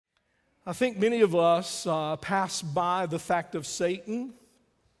I think many of us pass by the fact of Satan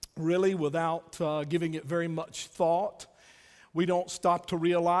really without giving it very much thought. We don't stop to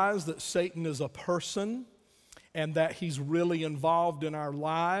realize that Satan is a person and that he's really involved in our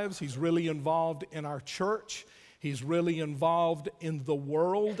lives. He's really involved in our church. He's really involved in the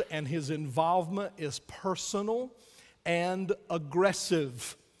world, and his involvement is personal and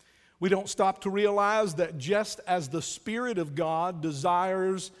aggressive. We don't stop to realize that just as the Spirit of God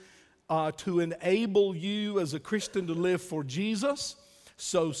desires to enable you as a Christian to live for Jesus,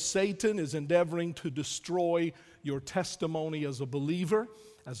 so Satan is endeavoring to destroy your testimony as a believer,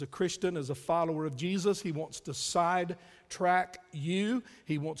 as a Christian, as a follower of Jesus. He wants to sidetrack you.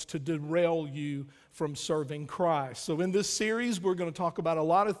 He wants to derail you from serving Christ. So in this series, we're going to talk about a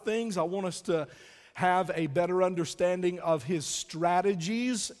lot of things. I want us to have a better understanding of his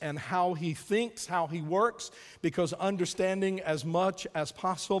strategies and how he thinks, how he works, because understanding as much as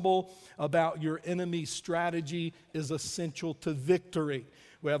possible about your enemy's strategy is essential to victory.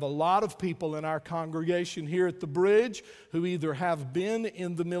 We have a lot of people in our congregation here at the Bridge who either have been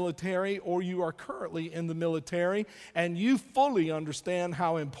in the military or you are currently in the military, and you fully understand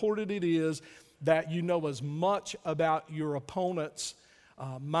how important it is that you know as much about your opponent's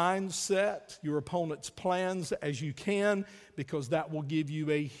mindset, your opponent's plans as you can, because that will give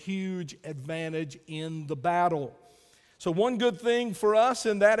you a huge advantage in the battle. So one good thing for us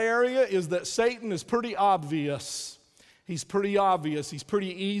in that area is that Satan is pretty obvious. He's pretty obvious. He's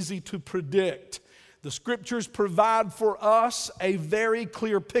pretty easy to predict. The scriptures provide for us a very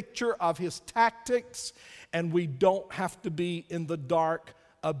clear picture of his tactics, and we don't have to be in the dark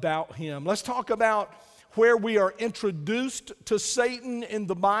about him. Let's talk about where we are introduced to Satan in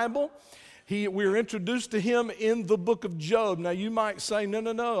the Bible. We're introduced to him in the book of Job. Now you might say,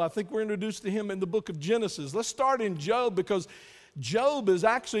 no, I think we're introduced to him in the book of Genesis. Let's start in Job, because Job is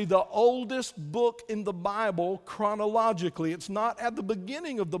actually the oldest book in the Bible chronologically. It's not at the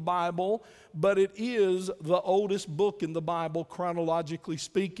beginning of the Bible, but it is the oldest book in the Bible chronologically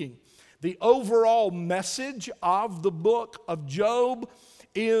speaking. The overall message of the book of Job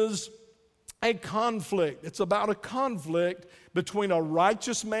is a conflict. It's about a conflict between a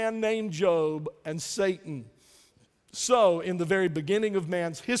righteous man named Job and Satan. So, in the very beginning of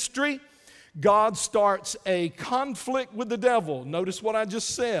man's history, God starts a conflict with the devil. Notice what I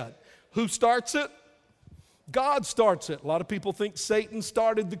just said. Who starts it? God starts it. A lot of people think Satan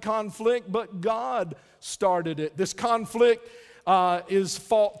started the conflict, but God started it. This conflict is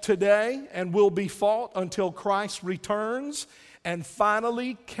fought today and will be fought until Christ returns and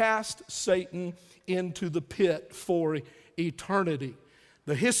finally cast Satan into the pit for eternity.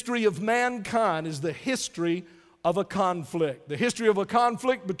 The history of mankind is the history of a conflict. The history of a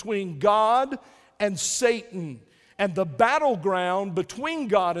conflict between God and Satan. And the battleground between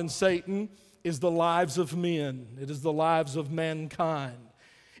God and Satan is the lives of men. It is the lives of mankind.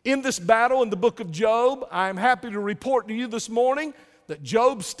 In this battle in the book of Job, I am happy to report to you this morning that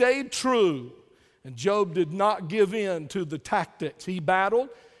Job stayed true. And Job did not give in to the tactics. He battled,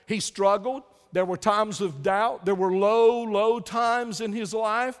 he struggled. There were times of doubt. There were low times in his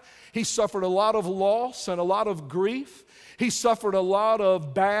life. He suffered a lot of loss and a lot of grief. He suffered a lot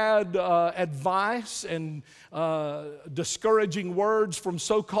of bad advice and discouraging words from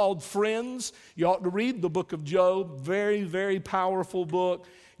so-called friends. You ought to read the book of Job. Very, very powerful book.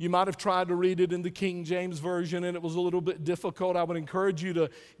 You might have tried to read it in the King James Version and it was a little bit difficult. I would encourage you to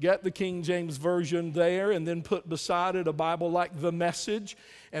get the King James Version there and then put beside it a Bible like The Message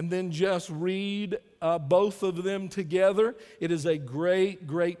and then just read both of them together. It is a great,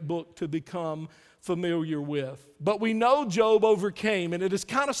 great book to become familiar with. But we know Job overcame, and it is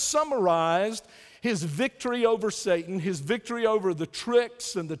kind of summarized his victory over Satan, his victory over the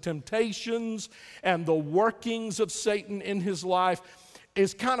tricks and the temptations and the workings of Satan in his life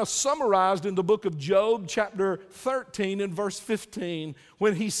is kind of summarized in the book of Job, chapter 13 and verse 15,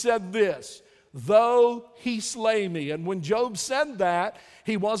 when he said this, though he slay me. And when Job said that,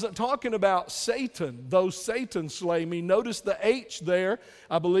 he wasn't talking about Satan, though Satan slay me. Notice the H there,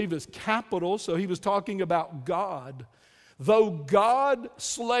 I believe is capital, so he was talking about God. Though God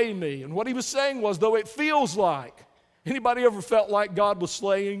slay me. And what he was saying was, though it feels like, anybody ever felt like God was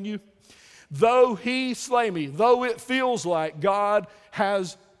slaying you? Though he slay me, though it feels like God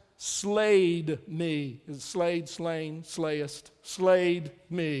has slayed me. Slayed, slain, slayest, slayed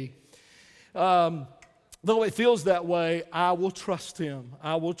me. Though it feels that way, I will trust him.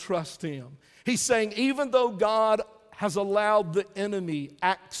 I will trust him. He's saying, even though God has allowed the enemy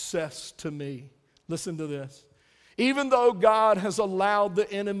access to me, listen to this. Even though God has allowed the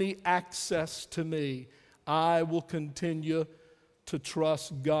enemy access to me, I will continue to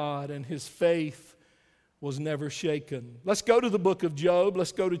trust God, and his faith was never shaken. Let's go to the book of Job.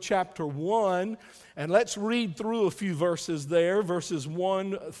 Let's go to chapter 1, and let's read through a few verses there, verses 6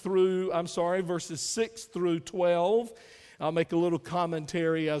 through 12. I'll make a little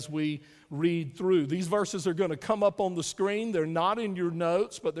commentary as we read through. These verses are going to come up on the screen. They're not in your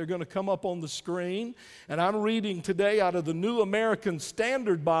notes, but they're going to come up on the screen. And I'm reading today out of the New American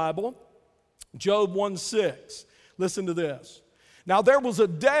Standard Bible, Job 1:6. Listen to this. Now there was a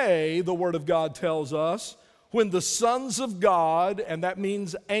day, the Word of God tells us, when the sons of God, and that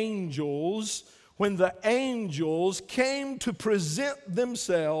means angels, when the angels came to present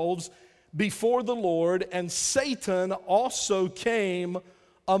themselves before the Lord, and Satan also came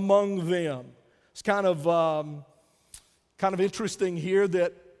among them. It's kind of interesting here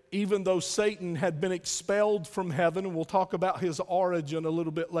that even though Satan had been expelled from heaven, and we'll talk about his origin a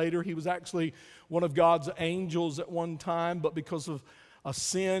little bit later, he was actually one of God's angels at one time, but because of a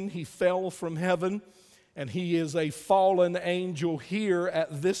sin, he fell from heaven, and he is a fallen angel here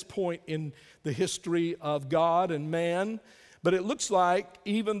at this point in the history of God and man. But it looks like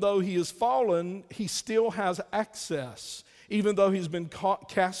even though he is fallen, he still has access. Even though he's been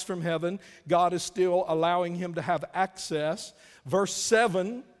cast from heaven, God is still allowing him to have access. Verse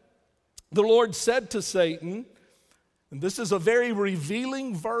 7, the Lord said to Satan, and this is a very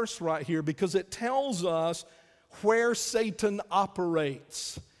revealing verse right here because it tells us where Satan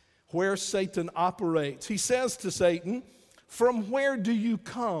operates. Where Satan operates. He says to Satan, "From where do you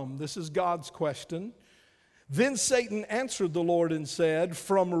come?" This is God's question. Then Satan answered the Lord and said,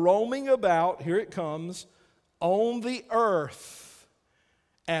 "From roaming about," here it comes, "on the earth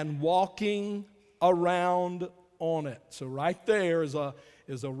and walking around on it." So right there is a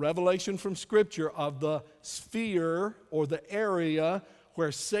revelation from Scripture of the sphere or the area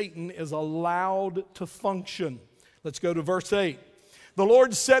where Satan is allowed to function. Let's go to verse 8. The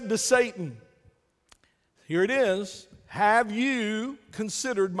Lord said to Satan, here it is, "Have you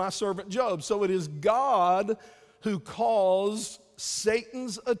considered my servant Job?" So it is God who calls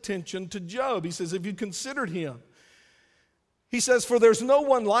Satan's attention to Job. He says, "Have you considered him?" He says, "For there's no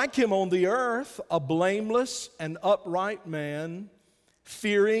one like him on the earth, a blameless and upright man,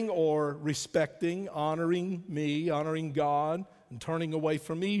 fearing or respecting, honoring me, honoring God, and turning away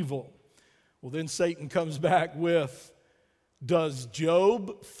from evil." Well, then Satan comes back with, "Does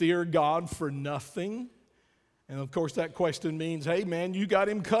Job fear God for nothing?" And of course that question means, hey man, you got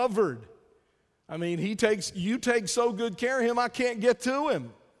him covered. I mean, you take so good care of him, I can't get to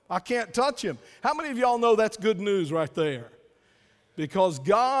him. I can't touch him. How many of y'all know that's good news right there? Because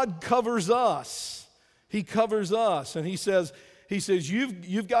God covers us. He covers us. And he says,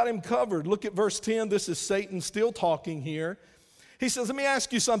 you've got him covered. Look at verse 10. This is Satan still talking here. He says, "Let me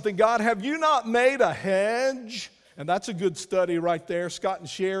ask you something, God. Have you not made a hedge?" And that's a good study right there. Scott and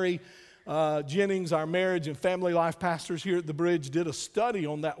Sherry Jennings, our marriage and family life pastors here at the Bridge, did a study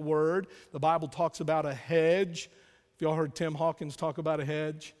on that word. The Bible talks about a hedge. Have y'all heard Tim Hawkins talk about a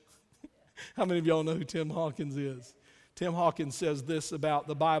hedge? How many of y'all know who Tim Hawkins is? Tim Hawkins says this about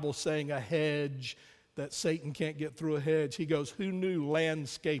the Bible saying a hedge, that Satan can't get through a hedge. He goes, "Who knew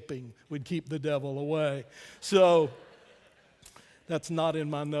landscaping would keep the devil away?" So that's not in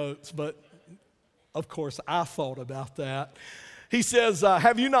my notes, but of course I thought about that. He says,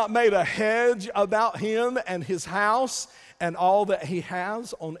 "Have you not made a hedge about him and his house and all that he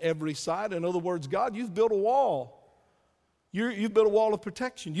has on every side?" In other words, God, you've built a wall. You've built a wall of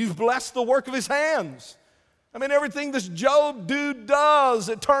protection. You've blessed the work of his hands. I mean, everything this Job dude does,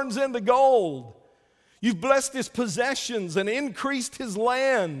 it turns into gold. You've blessed his possessions and increased his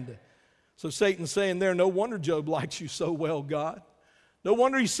land. So Satan's saying there, no wonder Job likes you so well, God. No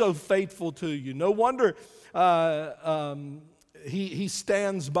wonder he's so faithful to you. No wonder he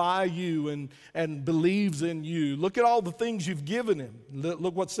stands by you and believes in you. Look at all the things you've given him.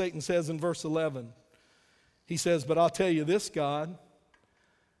 Look what Satan says in verse 11. He says, "But I'll tell you this, God.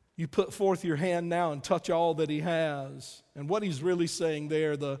 You put forth your hand now and touch all that he has." And what he's really saying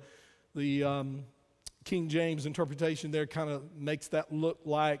there, the King James interpretation there kind of makes that look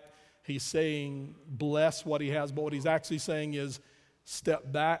like he's saying bless what he has. But what he's actually saying is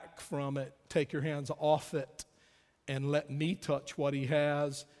step back from it. Take your hands off it. And let me touch what he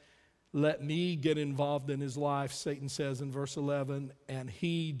has. Let me get involved in his life, Satan says in verse 11. "And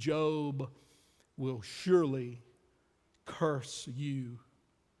he, Job, will surely curse you,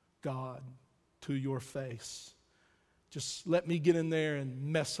 God, to your face." Just let me get in there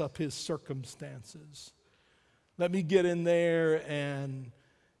and mess up his circumstances. Let me get in there and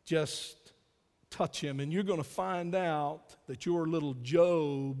just touch him. And you're going to find out that your little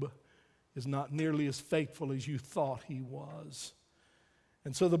Job is not nearly as faithful as you thought he was.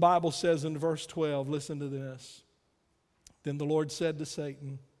 And so the Bible says in verse 12, listen to this. Then the Lord said to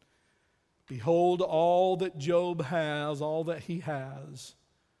Satan, behold, all that Job has, all that he has,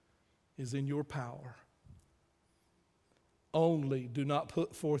 is in your power. Only do not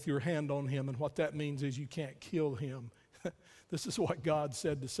put forth your hand on him. And what that means is you can't kill him. This is what God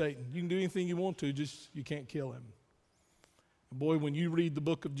said to Satan. You can do anything you want to, just you can't kill him. And boy, when you read the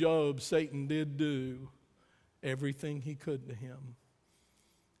book of Job, Satan did do everything he could to him.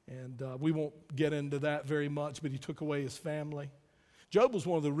 And we won't get into that very much, but he took away his family. Job was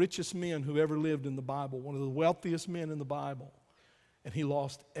one of the richest men who ever lived in the Bible, one of the wealthiest men in the Bible. And he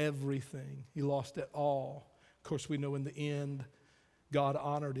lost everything. He lost it all. Of course, we know in the end, God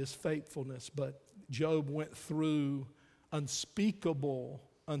honored his faithfulness, but Job went through unspeakable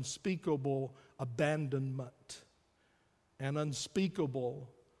abandonment and unspeakable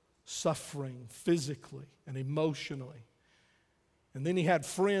suffering physically and emotionally. And then he had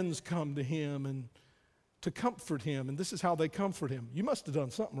friends come to him and to comfort him, and this is how they comfort him. You must have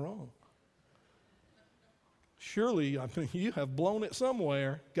done something wrong. Surely, I mean, you have blown it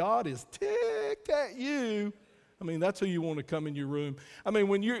somewhere. God is ticked at you. I mean, that's who you want to come in your room. I mean,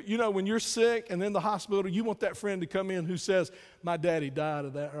 when you're sick and in the hospital, you want that friend to come in who says, my daddy died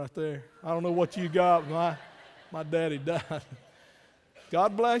of that right there. I don't know what you got, but my daddy died.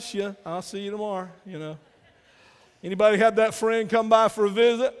 God bless you. I'll see you tomorrow, Anybody had that friend come by for a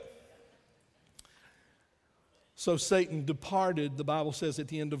visit? So Satan departed, the Bible says at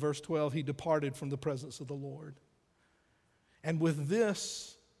the end of verse 12, he departed from the presence of the Lord. And with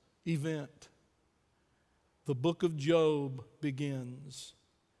this event, the book of Job begins.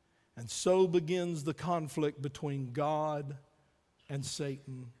 And so begins the conflict between God and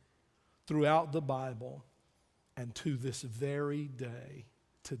Satan throughout the Bible and to this very day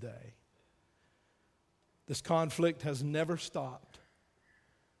today. This conflict has never stopped.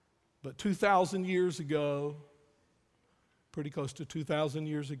 But 2,000 years ago, pretty close to 2,000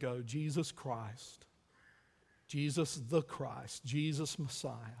 years ago, Jesus Christ, Jesus the Christ, Jesus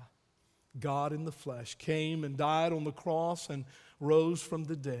Messiah, God in the flesh, came and died on the cross and rose from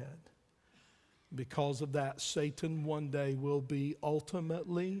the dead. Because of that, Satan one day will be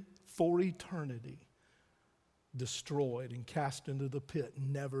ultimately, for eternity, destroyed and cast into the pit,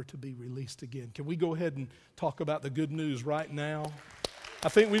 never to be released again. Can we go ahead and talk about the good news right now? I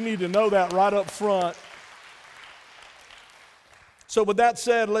think we need to know that right up front. So with that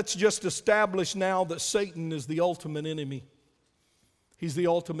said, let's just establish now that Satan is the ultimate enemy. He's the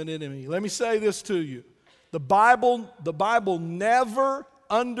ultimate enemy. Let me say this to you. The Bible never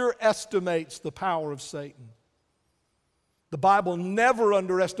underestimates the power of Satan. The Bible never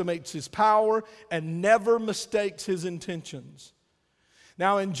underestimates his power and never mistakes his intentions.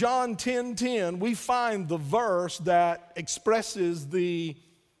 Now in John 10:10, we find the verse that expresses the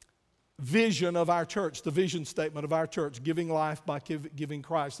vision of our church, the vision statement of our church, giving life by giving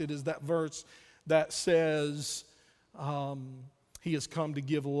Christ. It is that verse that says, he has come to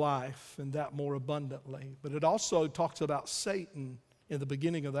give life and that more abundantly. But it also talks about Satan in the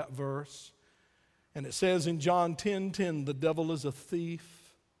beginning of that verse. And it says in John 10:10, the devil is a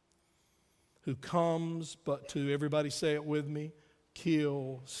thief who comes but to, everybody say it with me,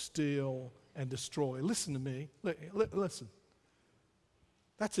 kill, steal, and destroy. Listen to me. Listen.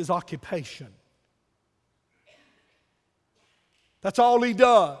 That's his occupation. That's all he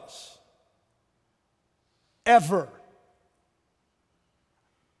does. Ever.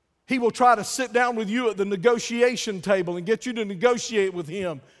 He will try to sit down with you at the negotiation table and get you to negotiate with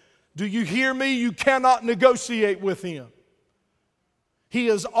him. Do you hear me? You cannot negotiate with him. He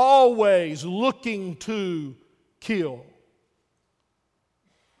is always looking to kill,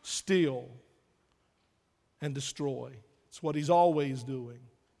 steal, and destroy. It's what he's always doing.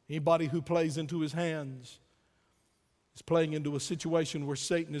 Anybody who plays into his hands is playing into a situation where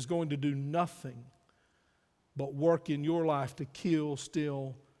Satan is going to do nothing but work in your life to kill,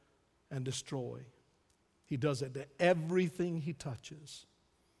 steal, and destroy. He does it to everything he touches.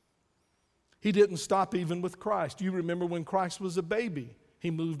 He didn't stop even with Christ. You remember when Christ was a baby,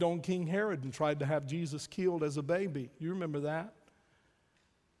 he moved on King Herod and tried to have Jesus killed as a baby. You remember that?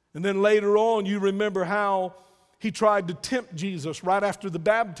 And then later on, you remember how he tried to tempt Jesus right after the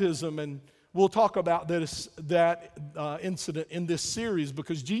baptism, and we'll talk about that incident in this series,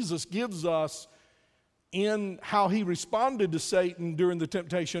 because Jesus gives us, in how he responded to Satan during the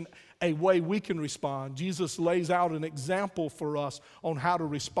temptation, a way we can respond. Jesus lays out an example for us on how to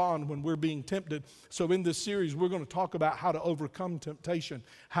respond when we're being tempted. So in this series, we're going to talk about how to overcome temptation,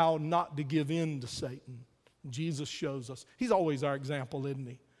 how not to give in to Satan. Jesus shows us. He's always our example, isn't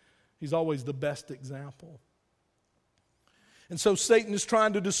he? He's always the best example. And so Satan is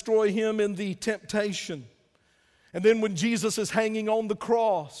trying to destroy him in the temptation. And then when Jesus is hanging on the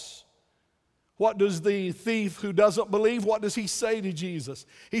cross, what does the thief who doesn't believe, what does he say to Jesus?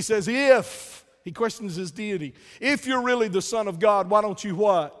 He says, he questions his deity. If you're really the Son of God, why don't you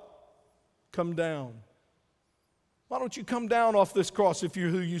what? Come down. Why don't you come down off this cross if you're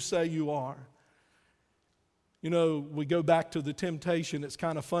who you say you are? You know, we go back to the temptation. It's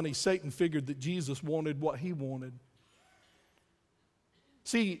kind of funny. Satan figured that Jesus wanted what he wanted.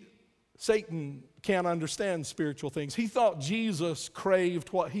 See, Satan can't understand spiritual things. He thought Jesus craved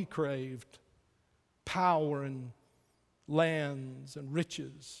what he craved, power and lands and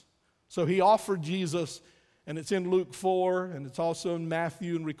riches. So he offered Jesus, and it's in Luke 4, and it's also in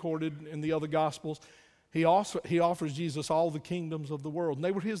Matthew and recorded in the other Gospels. He offers Jesus all the kingdoms of the world, and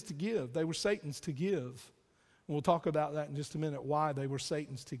they were his to give. They were Satan's to give. And we'll talk about that in just a minute, why they were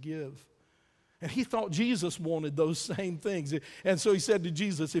Satan's to give. And he thought Jesus wanted those same things. And so he said to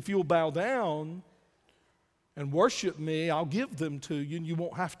Jesus, if you'll bow down and worship me, I'll give them to you and you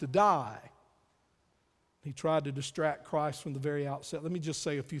won't have to die. He tried to distract Christ from the very outset. Let me just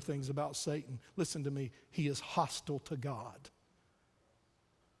say a few things about Satan. Listen to me. He is hostile to God.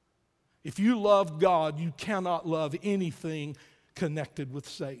 If you love God, you cannot love anything connected with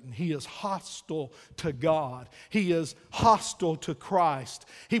Satan. He is hostile to God. He is hostile to Christ.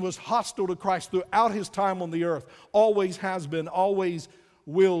 He was hostile to Christ throughout his time on the earth. Always has been, always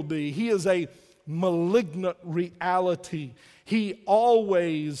will be. He is a malignant reality. He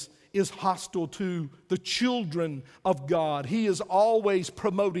always is hostile to the children of God. He is always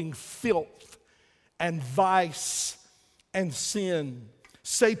promoting filth and vice and sin.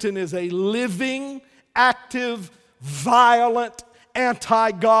 Satan is a living, active, violent,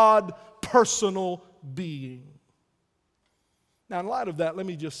 anti-God, personal being. Now, in light of that, let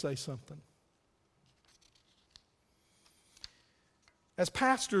me just say something. As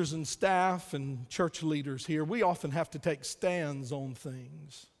pastors and staff and church leaders here, we often have to take stands on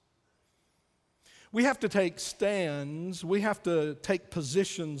things. We have to take stands, we have to take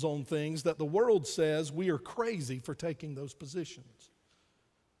positions on things that the world says we are crazy for taking those positions.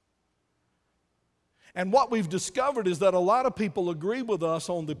 And what we've discovered is that a lot of people agree with us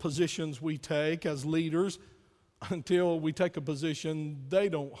on the positions we take as leaders until we take a position they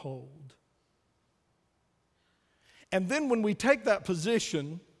don't hold. And then when we take that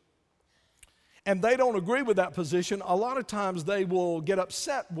position and they don't agree with that position, a lot of times they will get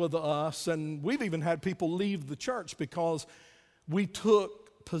upset with us, and we've even had people leave the church because we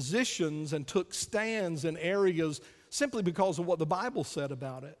took positions and took stands in areas simply because of what the Bible said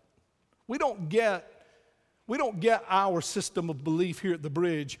about it. We don't get our system of belief here at the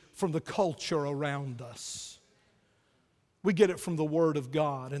Bridge from the culture around us. We get it from the Word of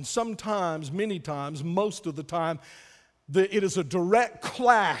God. And sometimes, many times, most of the time, it is a direct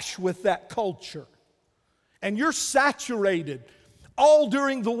clash with that culture. And you're saturated all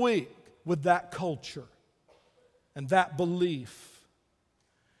during the week with that culture and that belief.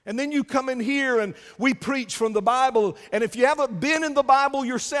 And then you come in here and we preach from the Bible. And if you haven't been in the Bible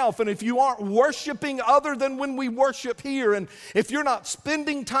yourself, and if you aren't worshiping other than when we worship here, and if you're not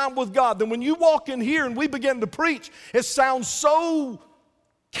spending time with God, then when you walk in here and we begin to preach, it sounds so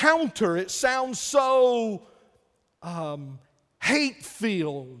counter. It sounds so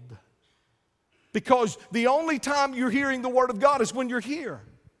hate-filled. Because the only time you're hearing the Word of God is when you're here.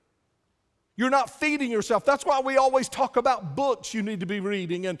 You're not feeding yourself. That's why we always talk about books you need to be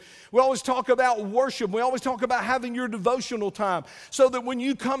reading. And we always talk about worship. We always talk about having your devotional time. So that when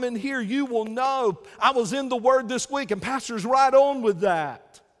you come in here, you will know, I was in the Word this week, and Pastor's right on with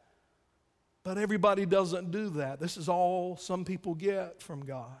that. But everybody doesn't do that. This is all some people get from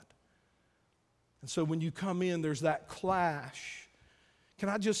God. And so when you come in, there's that clash. Can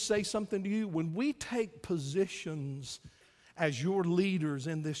I just say something to you? When we take positions as your leaders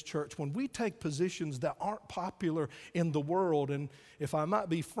in this church, when we take positions that aren't popular in the world, and if I might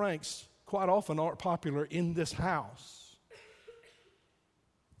be frank, quite often aren't popular in this house,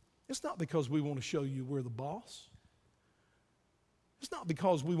 it's not because we want to show you we're the boss. It's not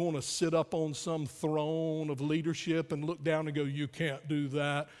because we want to sit up on some throne of leadership and look down and go, you can't do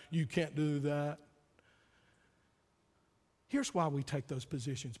that, you can't do that. Here's why we take those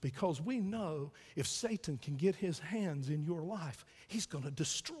positions. Because we know if Satan can get his hands in your life, he's going to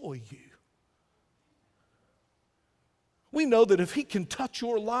destroy you. We know that if he can touch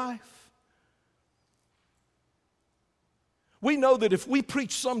your life, we know that if we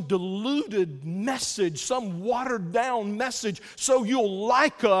preach some diluted message, some watered down message, so you'll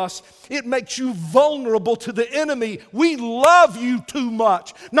like us, it makes you vulnerable to the enemy. We love you too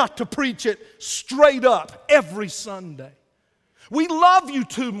much not to preach it straight up every Sunday. We love you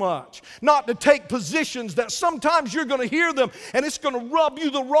too much not to take positions that sometimes you're going to hear them and it's going to rub you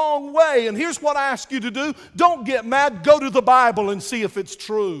the wrong way. And here's what I ask you to do. Don't get mad. Go to the Bible and see if it's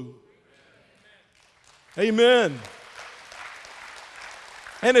true. Amen.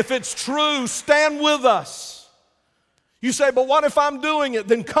 And if it's true, stand with us. You say, but what if I'm doing it?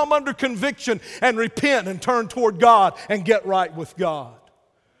 Then come under conviction and repent and turn toward God and get right with God.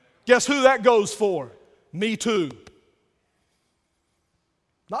 Guess who that goes for? Me too.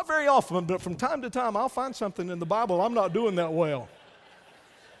 Not very often, but from time to time, I'll find something in the Bible I'm not doing that well.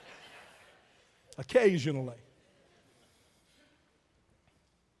 Occasionally.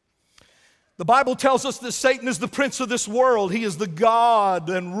 The Bible tells us that Satan is the prince of this world. He is the god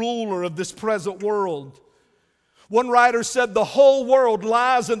and ruler of this present world. One writer said, the whole world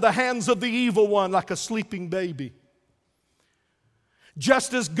lies in the hands of the evil one like a sleeping baby.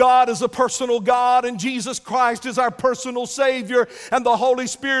 Just as God is a personal God and Jesus Christ is our personal Savior and the Holy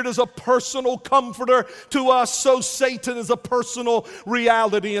Spirit is a personal comforter to us, so Satan is a personal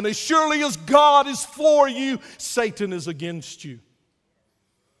reality. And as surely as God is for you, Satan is against you.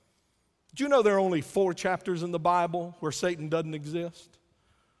 Do you know there are only 4 chapters in the Bible where Satan doesn't exist?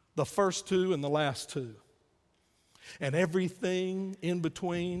 The first 2 and the last 2. And everything in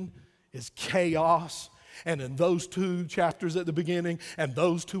between is chaos. And in those 2 chapters at the beginning and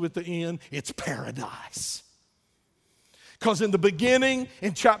those 2 at the end, it's paradise. Because in the beginning,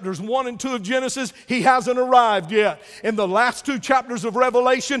 in chapters 1 and 2 of Genesis, he hasn't arrived yet. In the last 2 chapters of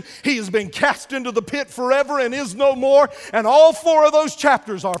Revelation, he has been cast into the pit forever and is no more. And all 4 of those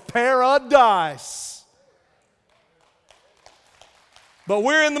chapters are paradise. But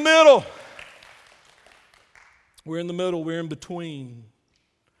we're in the middle. We're in the middle. We're in between.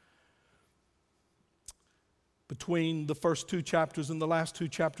 Between the first 2 chapters and the last 2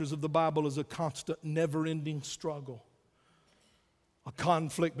 chapters of the Bible is a constant, never-ending struggle. A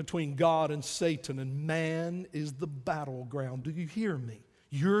conflict between God and Satan, and man is the battleground. Do you hear me?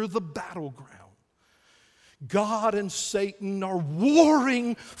 You're the battleground. God and Satan are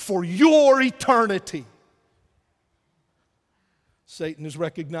warring for your eternity. Satan is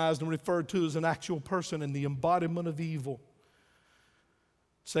recognized and referred to as an actual person and the embodiment of evil.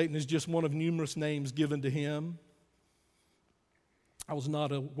 Satan is just one of numerous names given to him. I was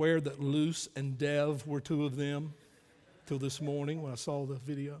not aware that Luce and Dev were 2 of them till this morning when I saw the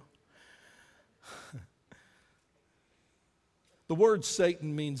video. The word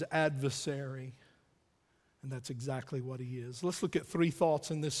Satan means adversary, and that's exactly what he is. Let's look at 3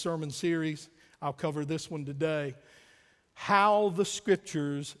 thoughts in this sermon series. I'll cover this one today. How the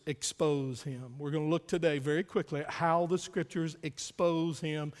Scriptures expose him. We're going to look today very quickly at how the Scriptures expose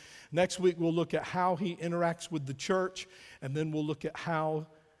him. Next week we'll look at how he interacts with the church, and then we'll look at how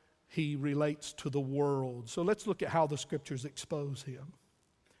he relates to the world. So let's look at how the Scriptures expose him.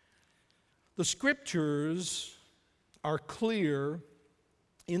 The Scriptures are clear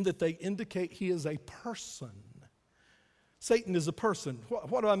in that they indicate he is a person. Satan is a person.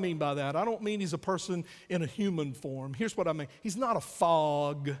 What do I mean by that? I don't mean he's a person in a human form. Here's what I mean. He's not a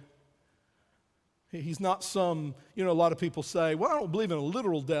fog. He's not some, a lot of people say, well, I don't believe in a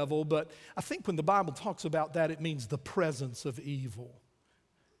literal devil, but I think when the Bible talks about that, it means the presence of evil.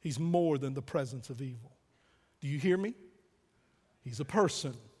 He's more than the presence of evil. Do you hear me? He's a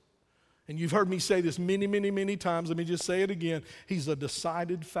person. And you've heard me say this many, many, many times. Let me just say it again. He's a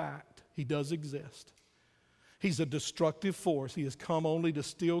decided fact. He does exist. He's a destructive force. He has come only to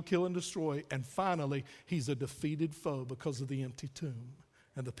steal, kill, and destroy. And finally, he's a defeated foe because of the empty tomb.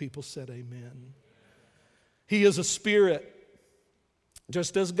 And the people said amen. He is a spirit,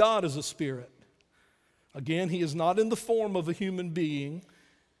 just as God is a spirit. Again, he is not in the form of a human being.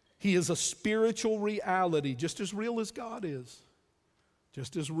 He is a spiritual reality, just as real as God is.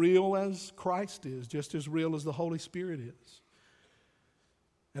 Just as real as Christ is. Just as real as the Holy Spirit is.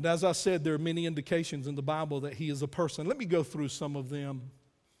 And as I said, there are many indications in the Bible that he is a person. Let me go through some of them.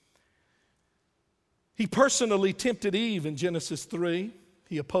 He personally tempted Eve in Genesis 3.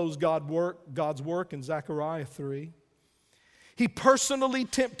 He opposed God's work in Zechariah 3. He personally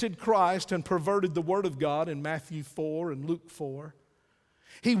tempted Christ and perverted the Word of God in Matthew 4 and Luke 4.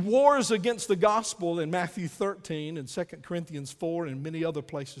 He wars against the gospel in Matthew 13 and 2 Corinthians 4 and many other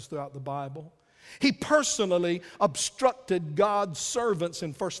places throughout the Bible. He personally obstructed God's servants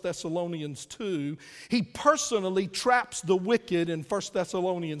in 1 Thessalonians 2. He personally traps the wicked in 1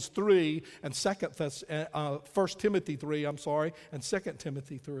 Thessalonians 3 and 1 Timothy 3, and 2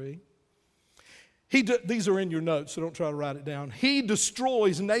 Timothy 3. These are in your notes, so don't try to write it down. He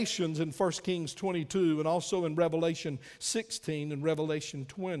destroys nations in 1 Kings 22 and also in Revelation 16 and Revelation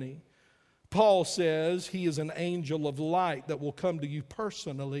 20. Paul says he is an angel of light that will come to you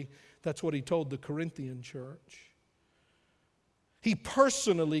personally. That's what he told the Corinthian church. He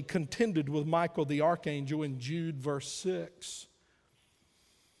personally contended with Michael the archangel in Jude verse 6.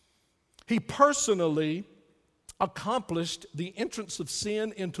 He personally accomplished the entrance of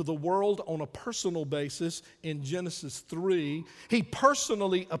sin into the world on a personal basis in Genesis 3. He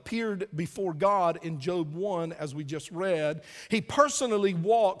personally appeared before God in Job 1, as we just read. He personally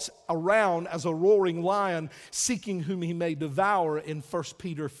walks around as a roaring lion, seeking whom he may devour in 1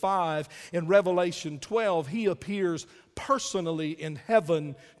 Peter 5. In Revelation 12, he appears personally in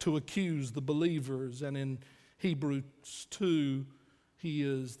heaven to accuse the believers. And in Hebrews 2, he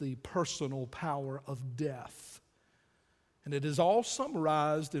is the personal power of death. And it is all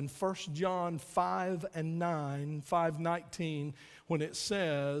summarized in 1 John 5:19, when it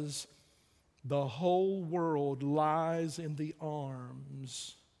says, the whole world lies in the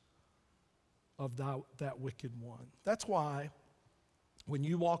arms of that wicked one. That's why when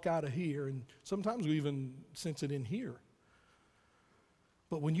you walk out of here, and sometimes we even sense it in here,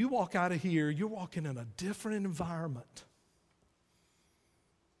 but when you walk out of here, you're walking in a different environment.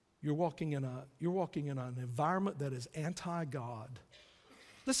 You're walking in an environment that is anti-God.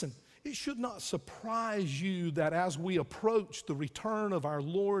 Listen, it should not surprise you that as we approach the return of our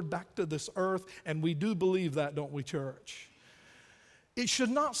Lord back to this earth, and we do believe that, don't we, church? It should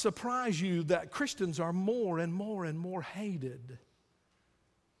not surprise you that Christians are more and more and more hated.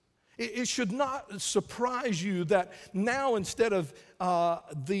 It should not surprise you that now, instead of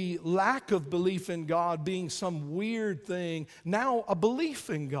the lack of belief in God being some weird thing, now a belief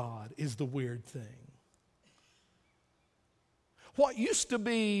in God is the weird thing. What used to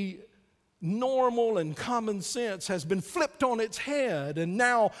be normal and common sense has been flipped on its head, and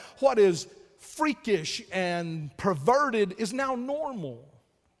now what is freakish and perverted is now normal.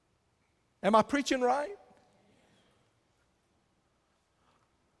 Am I preaching right?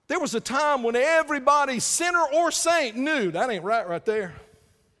 There was a time when everybody, sinner or saint, knew that ain't right there.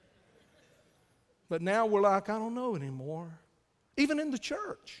 But now we're like, I don't know anymore. Even in the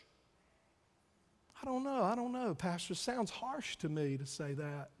church. I don't know. Pastor, sounds harsh to me to say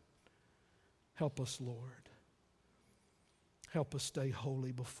that. Help us, Lord. Help us stay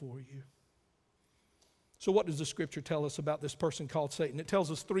holy before you. So what does the scripture tell us about this person called Satan? It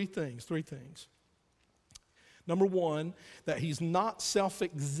tells us three things. Number one, that he's not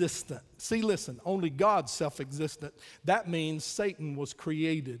self-existent. See, listen, only God's self-existent. That means Satan was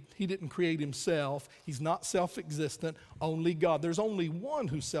created. He didn't create himself. He's not self-existent, only God. There's only one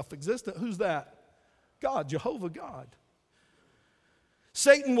who's self-existent. Who's that? God, Jehovah God.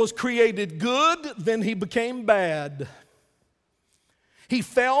 Satan was created good, then he became bad. He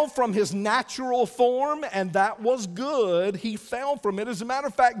fell from his natural form, and that was good. He fell from it. As a matter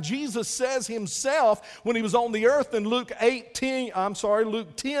of fact, Jesus says himself when he was on the earth in Luke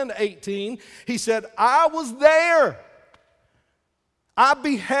 10:18, he said, I was there. I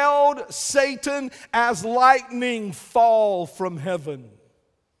beheld Satan as lightning fall from heaven.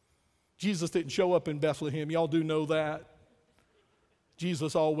 Jesus didn't show up in Bethlehem. Y'all do know that.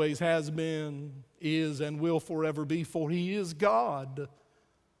 Jesus always has been, is, and will forever be, for he is God.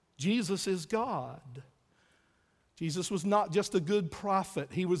 Jesus is God. Jesus was not just a good prophet.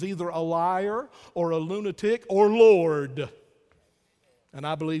 He was either a liar or a lunatic or Lord. And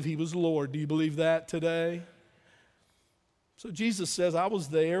I believe he was Lord. Do you believe that today? So Jesus says, I was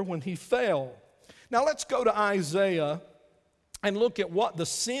there when he fell. Now let's go to Isaiah and look at what the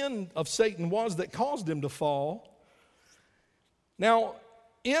sin of Satan was that caused him to fall. Now,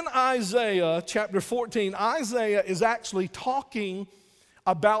 in Isaiah chapter 14, Isaiah is actually talking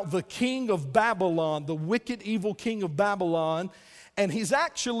about the king of Babylon, the wicked, evil king of Babylon, and he's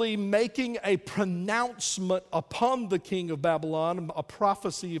actually making a pronouncement upon the king of Babylon, a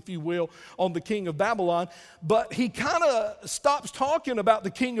prophecy, if you will, on the king of Babylon. But he kind of stops talking about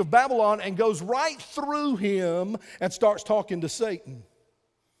the king of Babylon and goes right through him and starts talking to Satan.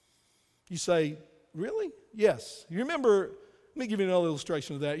 You say, really? Yes. You remember, let me give you another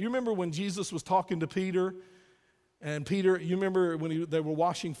illustration of that. You remember when Jesus was talking to Peter? And Peter, you remember when they were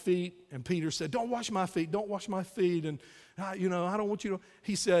washing feet, and Peter said, don't wash my feet, don't wash my feet. And, I don't want you to.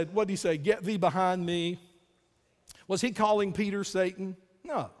 He said, what did he say? Get thee behind me. Was he calling Peter Satan?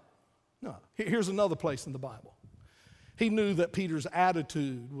 No. Here's another place in the Bible. He knew that Peter's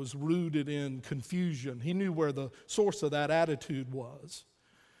attitude was rooted in confusion. He knew where the source of that attitude was.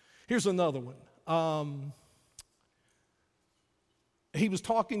 Here's another one. He was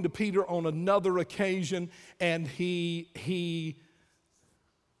talking to Peter on another occasion, and I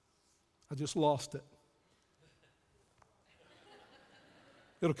just lost it.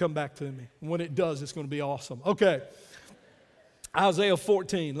 It'll come back to me. And when it does, it's going to be awesome. Okay. Isaiah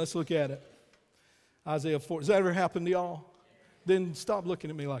 14. Let's look at it. Isaiah 14. Has that ever happened to y'all? Then stop looking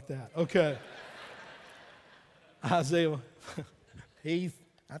at me like that. Okay. Isaiah. I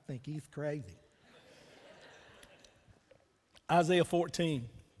think he's crazy. Isaiah 14.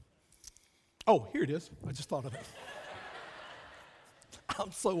 Oh, here it is. I just thought of it.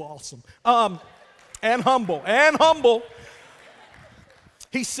 I'm so awesome. And humble.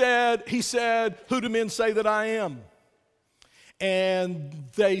 He said, who do men say that I am? And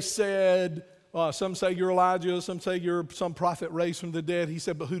they said, some say you're Elijah, some say you're some prophet raised from the dead. He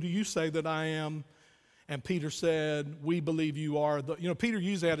said, but who do you say that I am? And Peter said, we believe you are the, Peter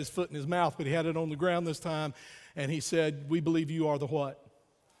usually had his foot in his mouth, but he had it on the ground this time. And he said, we believe you are the what?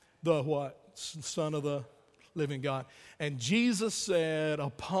 The what? Son of the living God. And Jesus said,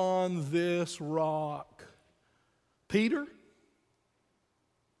 upon this rock,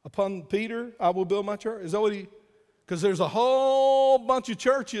 upon Peter, I will build my church. Is that what because there's a whole bunch of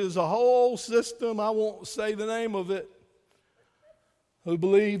churches, a whole system, I won't say the name of it, who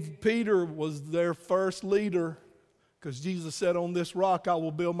believed Peter was their first leader, because Jesus said, on this rock I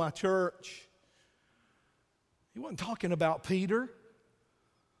will build my church. He wasn't talking about Peter.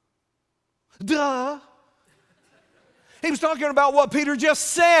 Duh. He was talking about what Peter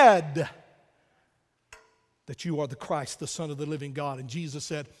just said, that you are the Christ, the Son of the living God. And Jesus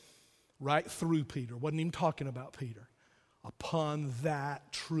said, right through Peter, wasn't even talking about Peter, upon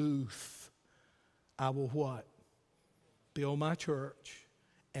that truth I will what? Build my church,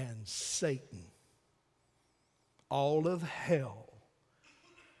 and Satan, all of hell,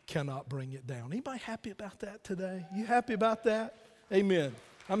 cannot bring it down. Anybody happy about that today? You happy about that? Amen.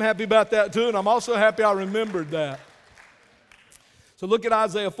 I'm happy about that too, and I'm also happy I remembered that. So look at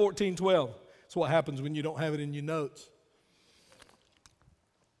Isaiah 14:12. That's what happens when you don't have it in your notes.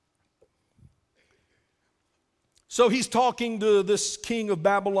 So he's talking to this king of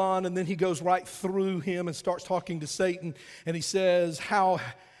Babylon, and then he goes right through him and starts talking to Satan. And he says, how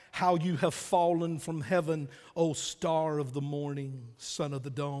you have fallen from heaven, O star of the morning, son of the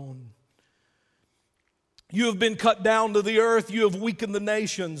dawn. You have been cut down to the earth. You have weakened the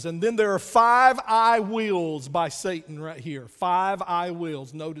nations. And then there are 5 I wills by Satan right here. 5 I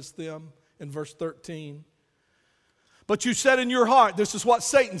wills. Notice them in verse 13. But you said in your heart, this is what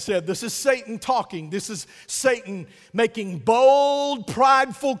Satan said. This is Satan talking. This is Satan making bold,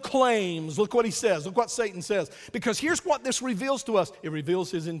 prideful claims. Look what he says. Look what Satan says. Because here's what this reveals to us. It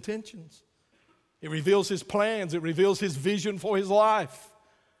reveals his intentions. It reveals his plans. It reveals his vision for his life.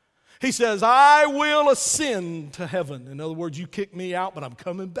 He says, I will ascend to heaven. In other words, you kicked me out, but I'm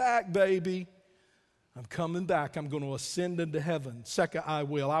coming back, baby. I'm coming back. I'm going to ascend into heaven. Second, I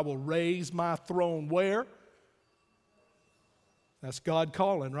will raise my throne where? That's God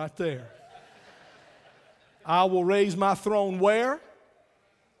calling right there. I will raise my throne where?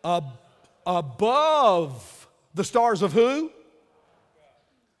 Above the stars of who?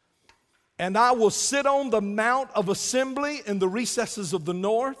 And I will sit on the mount of assembly in the recesses of the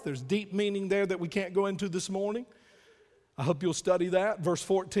north. There's deep meaning there that we can't go into this morning. I hope you'll study that. Verse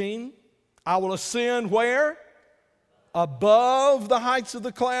 14. I will ascend where? Above the heights of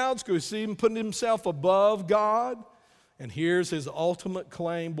the clouds. Because you see him putting himself above God. And here's his ultimate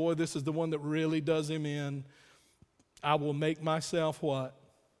claim. Boy, this is the one that really does him in. I will make myself what?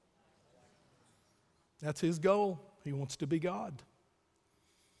 That's his goal. He wants to be God.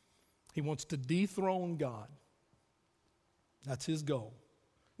 He wants to dethrone God. That's his goal.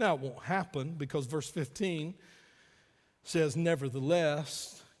 Now, it won't happen because verse 15 says,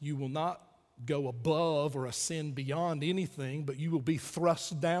 nevertheless, you will not go above or ascend beyond anything, but you will be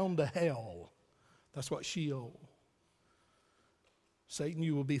thrust down to hell. That's what Sheol. Satan,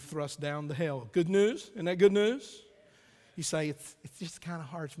 you will be thrust down to hell. Good news? Isn't that good news? You say, it's just kind of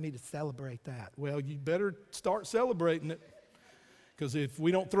hard for me to celebrate that. Well, you better start celebrating it. Because if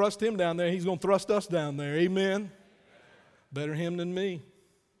we don't thrust him down there, he's going to thrust us down there. Amen? Better him than me.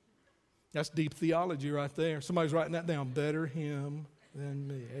 That's deep theology right there. Somebody's writing that down. Better him than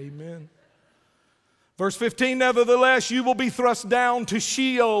me. Amen. Verse 15, nevertheless, you will be thrust down to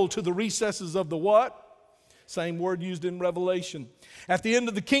Sheol, to the recesses of the what? Same word used in Revelation. At the end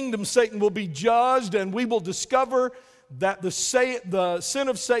of the kingdom, Satan will be judged, and we will discover that the sin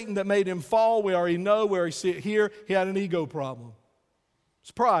of Satan that made him fall, we already know, we already see it here, he had an ego problem. It's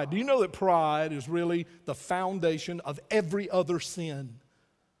pride. Do you know that pride is really the foundation of every other sin?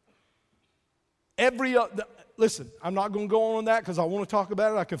 Listen, I'm not going to go on that because I want to talk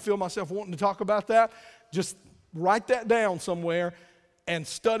about it. I can feel myself wanting to talk about that. Just write that down somewhere and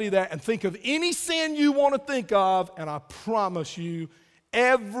study that and think of any sin you want to think of, and I promise you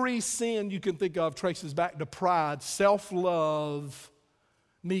Every sin you can think of traces back to pride, self-love,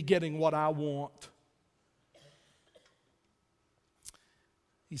 me getting what I want.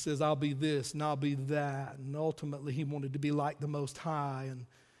 He says, I'll be this and I'll be that. And ultimately, he wanted to be like the Most High, and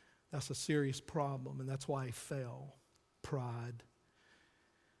that's a serious problem, and that's why he fell. Pride.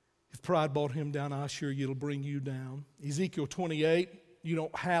 If pride brought him down, I assure you it'll bring you down. Ezekiel 28, you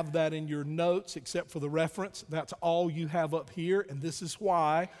don't have that in your notes except for the reference. That's all you have up here, and this is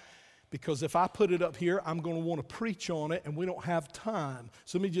why. Because if I put it up here, I'm going to want to preach on it, and we don't have time.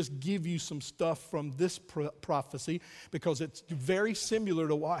 So let me just give you some stuff from this prophecy, because it's very similar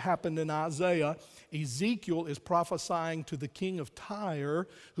to what happened in Isaiah. Ezekiel is prophesying to the king of Tyre,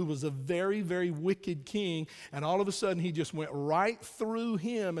 who was a very, very wicked king, and all of a sudden he just went right through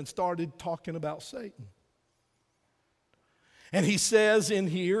him and started talking about Satan. And he says in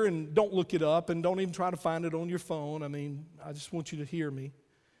here, and don't look it up, and don't even try to find it on your phone. I mean, I just want you to hear me.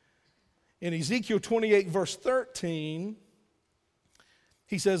 In Ezekiel 28, verse 13,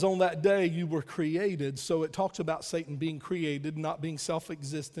 he says, on that day you were created. So it talks about Satan being created, not being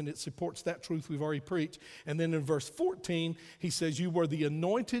self-existent. It supports that truth we've already preached. And then in verse 14, he says, you were the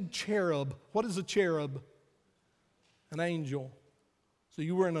anointed cherub. What is a cherub? An angel. So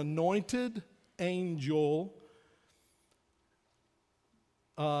you were an anointed angel.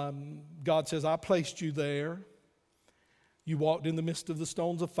 God says, I placed you there. You walked in the midst of the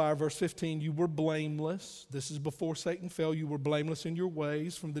stones of fire. Verse 15, you were blameless. This is before Satan fell. You were blameless in your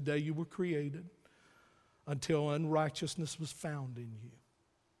ways from the day you were created until unrighteousness was found in you.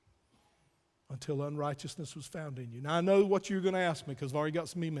 Until unrighteousness was found in you. Now, I know what you're going to ask me because I've already got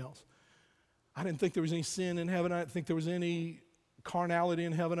some emails. I didn't think there was any sin in heaven. I didn't think there was any carnality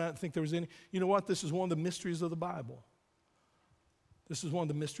in heaven. I didn't think there was any. You know what? This is one of the mysteries of the Bible. This is one of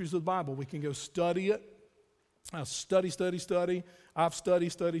the mysteries of the Bible. We can go study it. I've studied. I've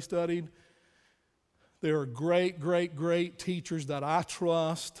studied. There are great teachers that I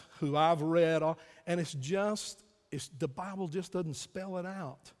trust, who I've read, and the Bible just doesn't spell it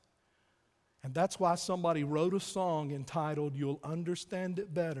out. And that's why somebody wrote a song entitled, You'll Understand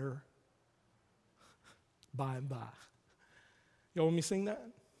It Better By and By. Y'all want me to sing that?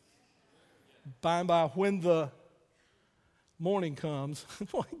 By and by, when the morning comes,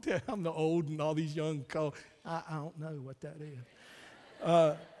 I'm the old and all these young I don't know what that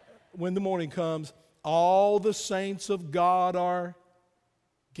is. When the morning comes, all the saints of God are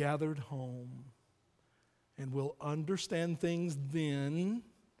gathered home. And we'll understand things then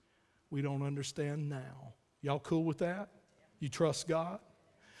we don't understand now. Y'all cool with that? You trust God?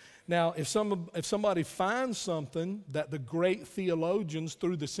 Now, if somebody finds something that the great theologians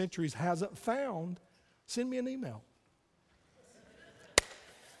through the centuries hasn't found, send me an email.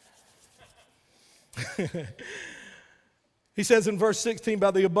 He says in verse 16,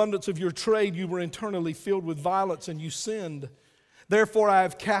 by the abundance of your trade you were internally filled with violence and you sinned. Therefore I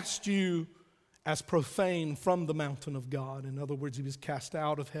have cast you as profane from the mountain of God. In other words, he was cast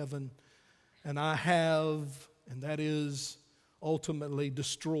out of heaven. And I have, and that is ultimately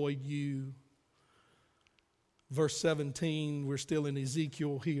destroyed you. Verse 17, we're still in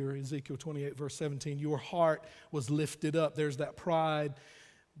Ezekiel here, Ezekiel 28, verse 17. Your heart was lifted up. There's that pride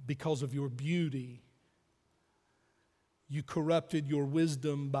because of your beauty. You corrupted your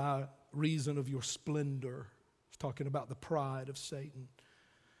wisdom by reason of your splendor. He's talking about the pride of Satan.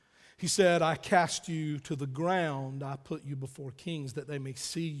 He said, I cast you to the ground. I put you before kings that they may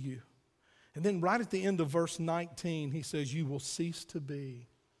see you. And then right at the end of verse 19, he says, you will cease to be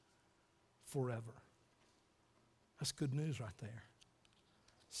forever. That's good news right there.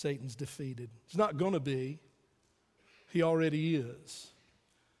 Satan's defeated. He's not going to be. He already is.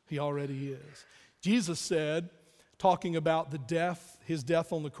 He already is. Jesus said, talking about his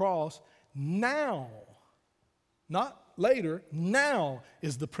death on the cross, now, not later, now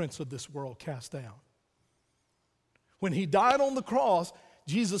is the prince of this world cast down. When he died on the cross,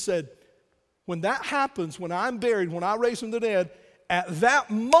 Jesus said, when that happens, when I'm buried, when I raise from the dead, at that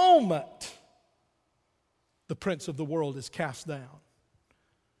moment, the prince of the world is cast down.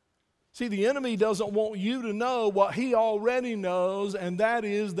 See, the enemy doesn't want you to know what he already knows, and that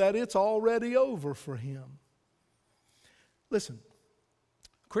is that it's already over for him. Listen,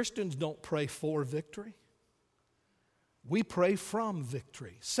 Christians don't pray for victory. We pray from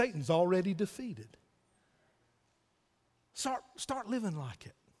victory. Satan's already defeated. Start living like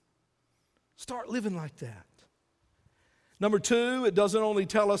it. Start living like that. Number two, it doesn't only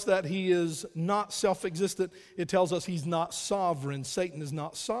tell us that he is not self-existent, it tells us he's not sovereign. Satan is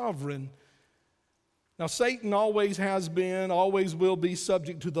not sovereign. Now, Satan always has been, always will be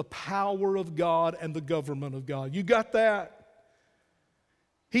subject to the power of God and the government of God. You got that?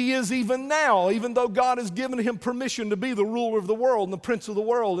 He is even now, even though God has given him permission to be the ruler of the world and the prince of the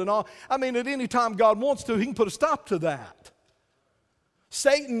world and all. I mean, at any time God wants to, he can put a stop to that.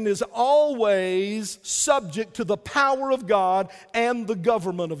 Satan is always subject to the power of God and the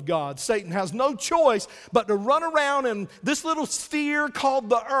government of God. Satan has no choice but to run around in this little sphere called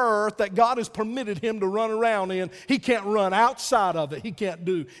the earth that God has permitted him to run around in. He can't run outside of it. He can't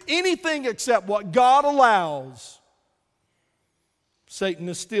do anything except what God allows. Satan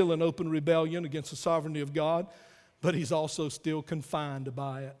is still in open rebellion against the sovereignty of God, but he's also still confined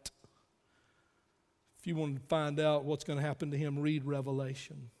by it. If you want to find out what's going to happen to him, read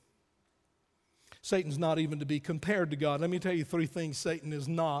Revelation. Satan's not even to be compared to God. Let me tell you 3 things Satan is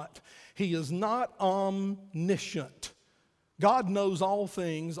not. He is not omniscient. God knows all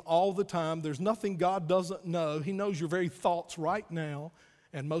things all the time. There's nothing God doesn't know. He knows your very thoughts right now,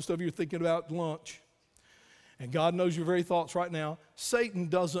 and most of you are thinking about lunch. And God knows your very thoughts right now. Satan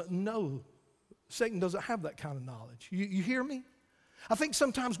doesn't know. Satan doesn't have that kind of knowledge. You hear me? I think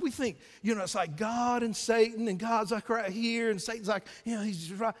sometimes we think, it's like God and Satan, and God's like right here, and Satan's like, he's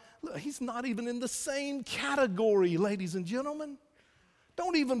just right. Look, he's not even in the same category, ladies and gentlemen.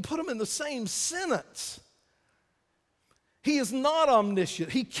 Don't even put him in the same sentence. He is not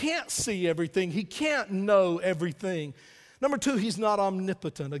omniscient. He can't see everything. He can't know everything. Number 2, he's not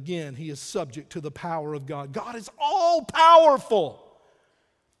omnipotent. Again, he is subject to the power of God. God is all powerful.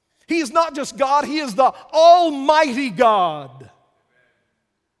 He is not just God, he is the Almighty God.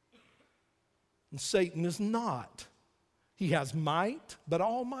 And Satan is not. He has might, but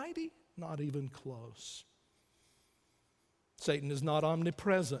almighty? Not even close. Satan is not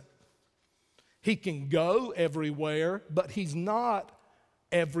omnipresent. He can go everywhere, but he's not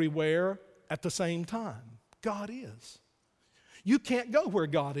everywhere at the same time. God is. You can't go where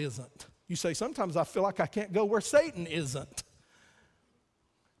God isn't. You say, sometimes I feel like I can't go where Satan isn't.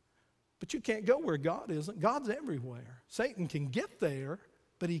 But you can't go where God isn't. God's everywhere. Satan can get there,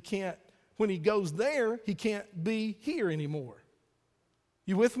 but he can't. When he goes there, he can't be here anymore.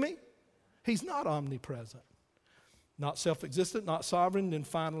 You with me? He's not omnipresent, not self-existent, not sovereign. And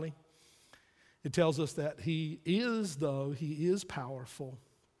finally, it tells us that he is powerful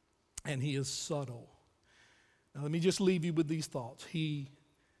and he is subtle. Now, let me just leave you with these thoughts. He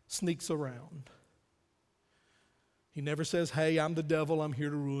sneaks around. He never says, hey, I'm the devil, I'm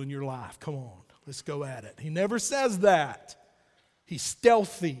here to ruin your life. Come on, let's go at it. He never says that. He's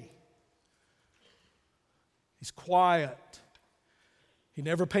stealthy. He's quiet. He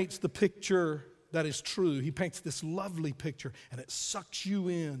never paints the picture that is true. He paints this lovely picture, and it sucks you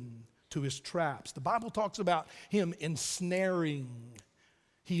in to his traps. The Bible talks about him ensnaring.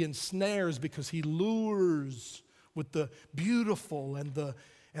 He ensnares because he lures with the beautiful and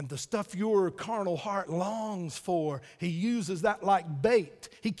the stuff your carnal heart longs for. He uses that like bait.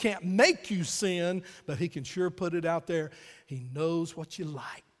 He can't make you sin, but he can sure put it out there. He knows what you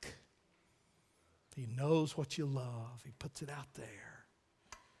like. He knows what you love. He puts it out there.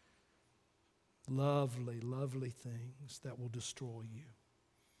 Lovely, lovely things that will destroy you.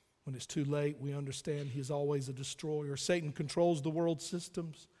 When it's too late, we understand he's always a destroyer. Satan controls the world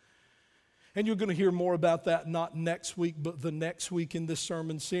systems. And you're going to hear more about that not next week, but the next week in this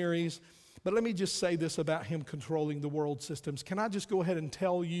sermon series. But let me just say this about him controlling the world systems. Can I just go ahead and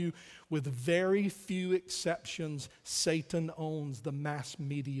tell you, with very few exceptions, Satan owns the mass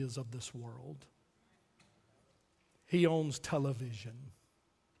medias of this world. He owns television.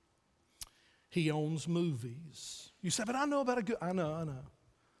 He owns movies. You say, but I know about a good, I know.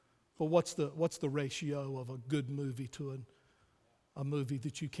 Well, what's the ratio of a good movie to a movie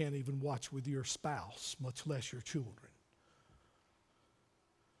that you can't even watch with your spouse, much less your children?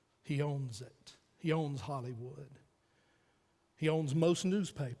 He owns it. He owns Hollywood. He owns most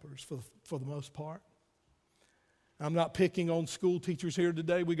newspapers for the most part. I'm not picking on school teachers here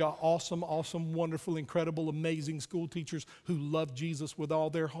today. We got awesome, wonderful, incredible, amazing school teachers who love Jesus with all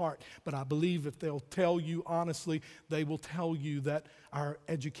their heart. But I believe if they'll tell you honestly, they will tell you that our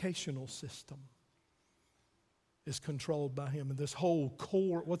educational system is controlled by him. And this whole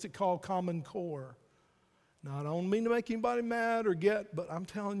core, what's it called? Common Core. Now, I don't mean to make anybody mad or but I'm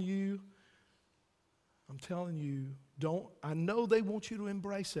telling you, I know they want you to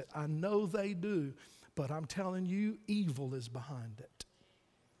embrace it. I know they do. But I'm telling you, evil is behind it.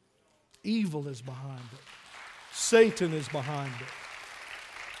 Evil is behind it. Satan is behind it.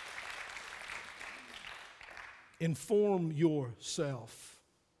 Inform yourself.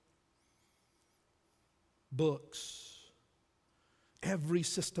 Books. Every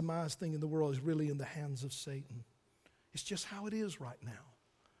systemized thing in the world is really in the hands of Satan. It's just how it is right now.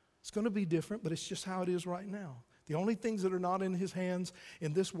 It's going to be different, but it's just how it is right now. The only things that are not in his hands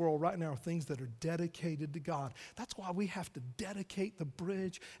in this world right now are things that are dedicated to God. That's why we have to dedicate the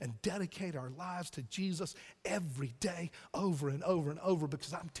bridge and dedicate our lives to Jesus every day, over and over and over,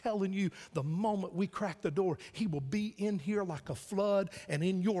 because I'm telling you, the moment we crack the door, he will be in here like a flood and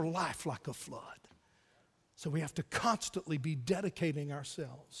in your life like a flood. So we have to constantly be dedicating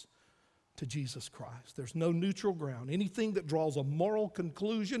ourselves to Jesus Christ. There's no neutral ground. Anything that draws a moral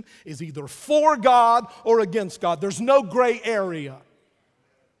conclusion is either for God or against God. There's no gray area.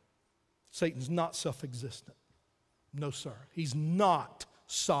 Satan's not self-existent. No, sir. He's not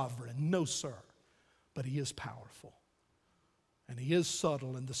sovereign. No, sir. But he is powerful. And he is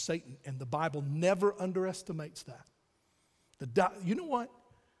subtle, and the Bible never underestimates that. You know what?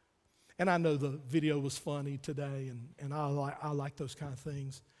 And I know the video was funny today, and I like those kind of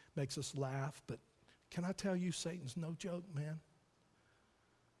things. Makes us laugh, but can I tell you, Satan's no joke, man.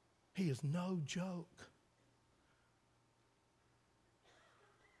 He is no joke.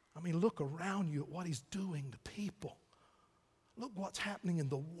 I mean, look around you at what he's doing to people. Look what's happening in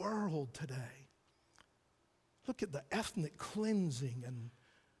the world today. Look at the ethnic cleansing and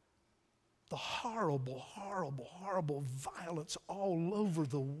the horrible, horrible, horrible violence all over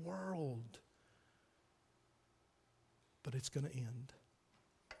the world. But it's going to end.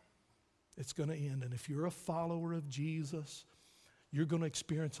 It's going to end. And if you're a follower of Jesus, you're going to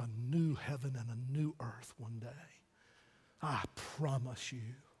experience a new heaven and a new earth one day. I promise you,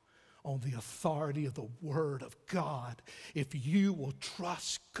 on the authority of the Word of God, if you will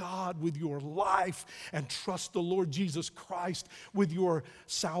trust God with your life and trust the Lord Jesus Christ with your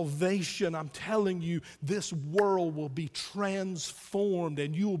salvation, I'm telling you, this world will be transformed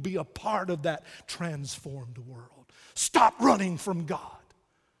and you will be a part of that transformed world. Stop running from God.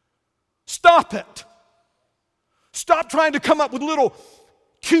 Stop it. Stop trying to come up with little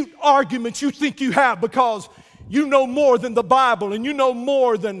cute arguments you think you have because you know more than the Bible and you know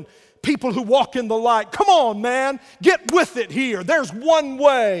more than people who walk in the light. Come on, man. Get with it here. There's one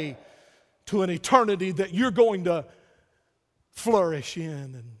way to an eternity that you're going to flourish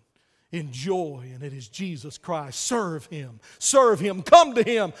in and enjoy, and it is Jesus Christ. Serve Him. Serve Him. Come to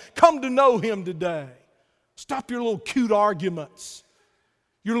Him. Come to know Him today. Stop your little cute arguments.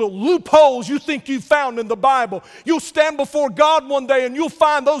 Your little loopholes you think you found in the Bible. You'll stand before God one day and you'll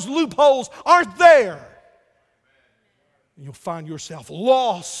find those loopholes aren't there. And you'll find yourself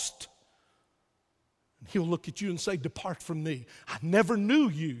lost. And He'll look at you and say, "Depart from me. I never knew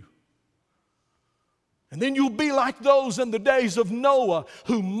you." And then you'll be like those in the days of Noah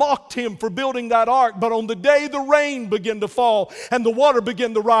who mocked him for building that ark. But on the day the rain began to fall and the water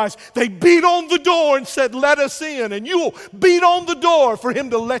began to rise, they beat on the door and said, "Let us in." And you'll beat on the door for him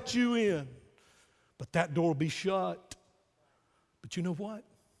to let you in. But that door will be shut. But you know what?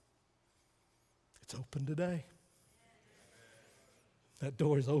 It's open today. That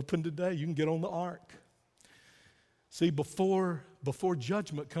door is open today. You can get on the ark. See, before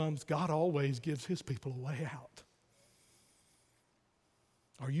judgment comes, God always gives His people a way out.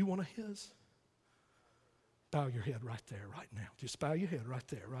 Are you one of His? Bow your head right there, right now. Just bow your head right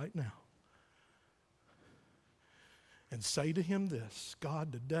there, right now. And say to Him this: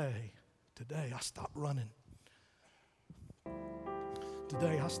 "God, today I stop running.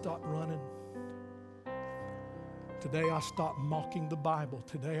 Today I stop running. Today I stop mocking the Bible.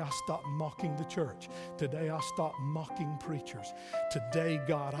 Today I stop mocking the church. Today I stop mocking preachers. Today,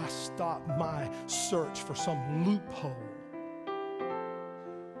 God, I stop my search for some loophole.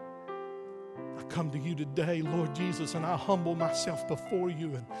 I come to you today, Lord Jesus, and I humble myself before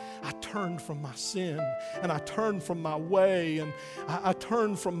you, and I turn from my sin, and I turn from my way, and I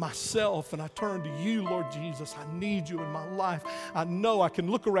turn from myself, and I turn to you, Lord Jesus. I need you in my life. I know I can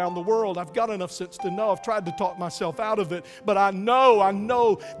look around the world. I've got enough sense to know. I've tried to talk myself out of it, but I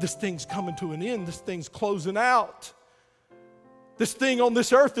know this thing's coming to an end. This thing's closing out. This thing on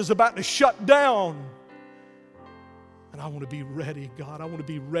this earth is about to shut down. And I want to be ready, God. I want to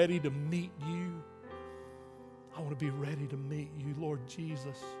be ready to meet you. I want to be ready to meet you, Lord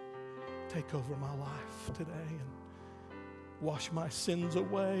Jesus. Take over my life today and wash my sins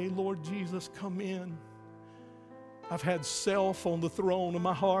away. Lord Jesus, come in. I've had self on the throne of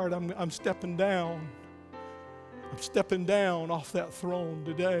my heart. I'm stepping down. I'm stepping down off that throne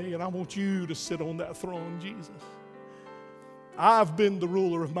today, and I want you to sit on that throne, Jesus. I've been the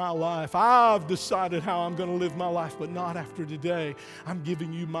ruler of my life. I've decided how I'm going to live my life, but not after today. I'm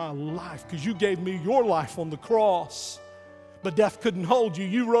giving you my life because you gave me your life on the cross. But death couldn't hold you.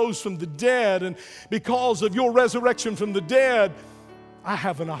 You rose from the dead, and because of your resurrection from the dead, I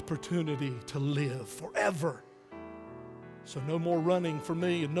have an opportunity to live forever. So no more running for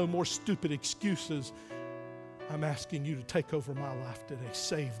me and no more stupid excuses. I'm asking you to take over my life today.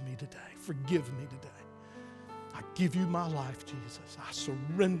 Save me today. Forgive me today. I give you my life, Jesus. I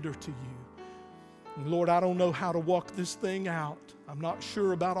surrender to you. And Lord, I don't know how to walk this thing out. I'm not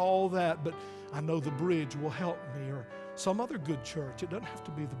sure about all that, but I know the bridge will help me, or some other good church. It doesn't have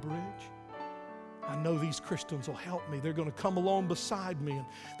to be the bridge. I know these Christians will help me. They're going to come along beside me, and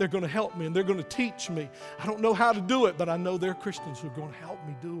they're going to help me, and they're going to teach me. I don't know how to do it, but I know they're Christians who are going to help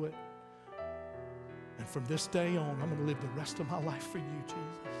me do it. And from this day on, I'm going to live the rest of my life for you,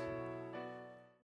 Jesus.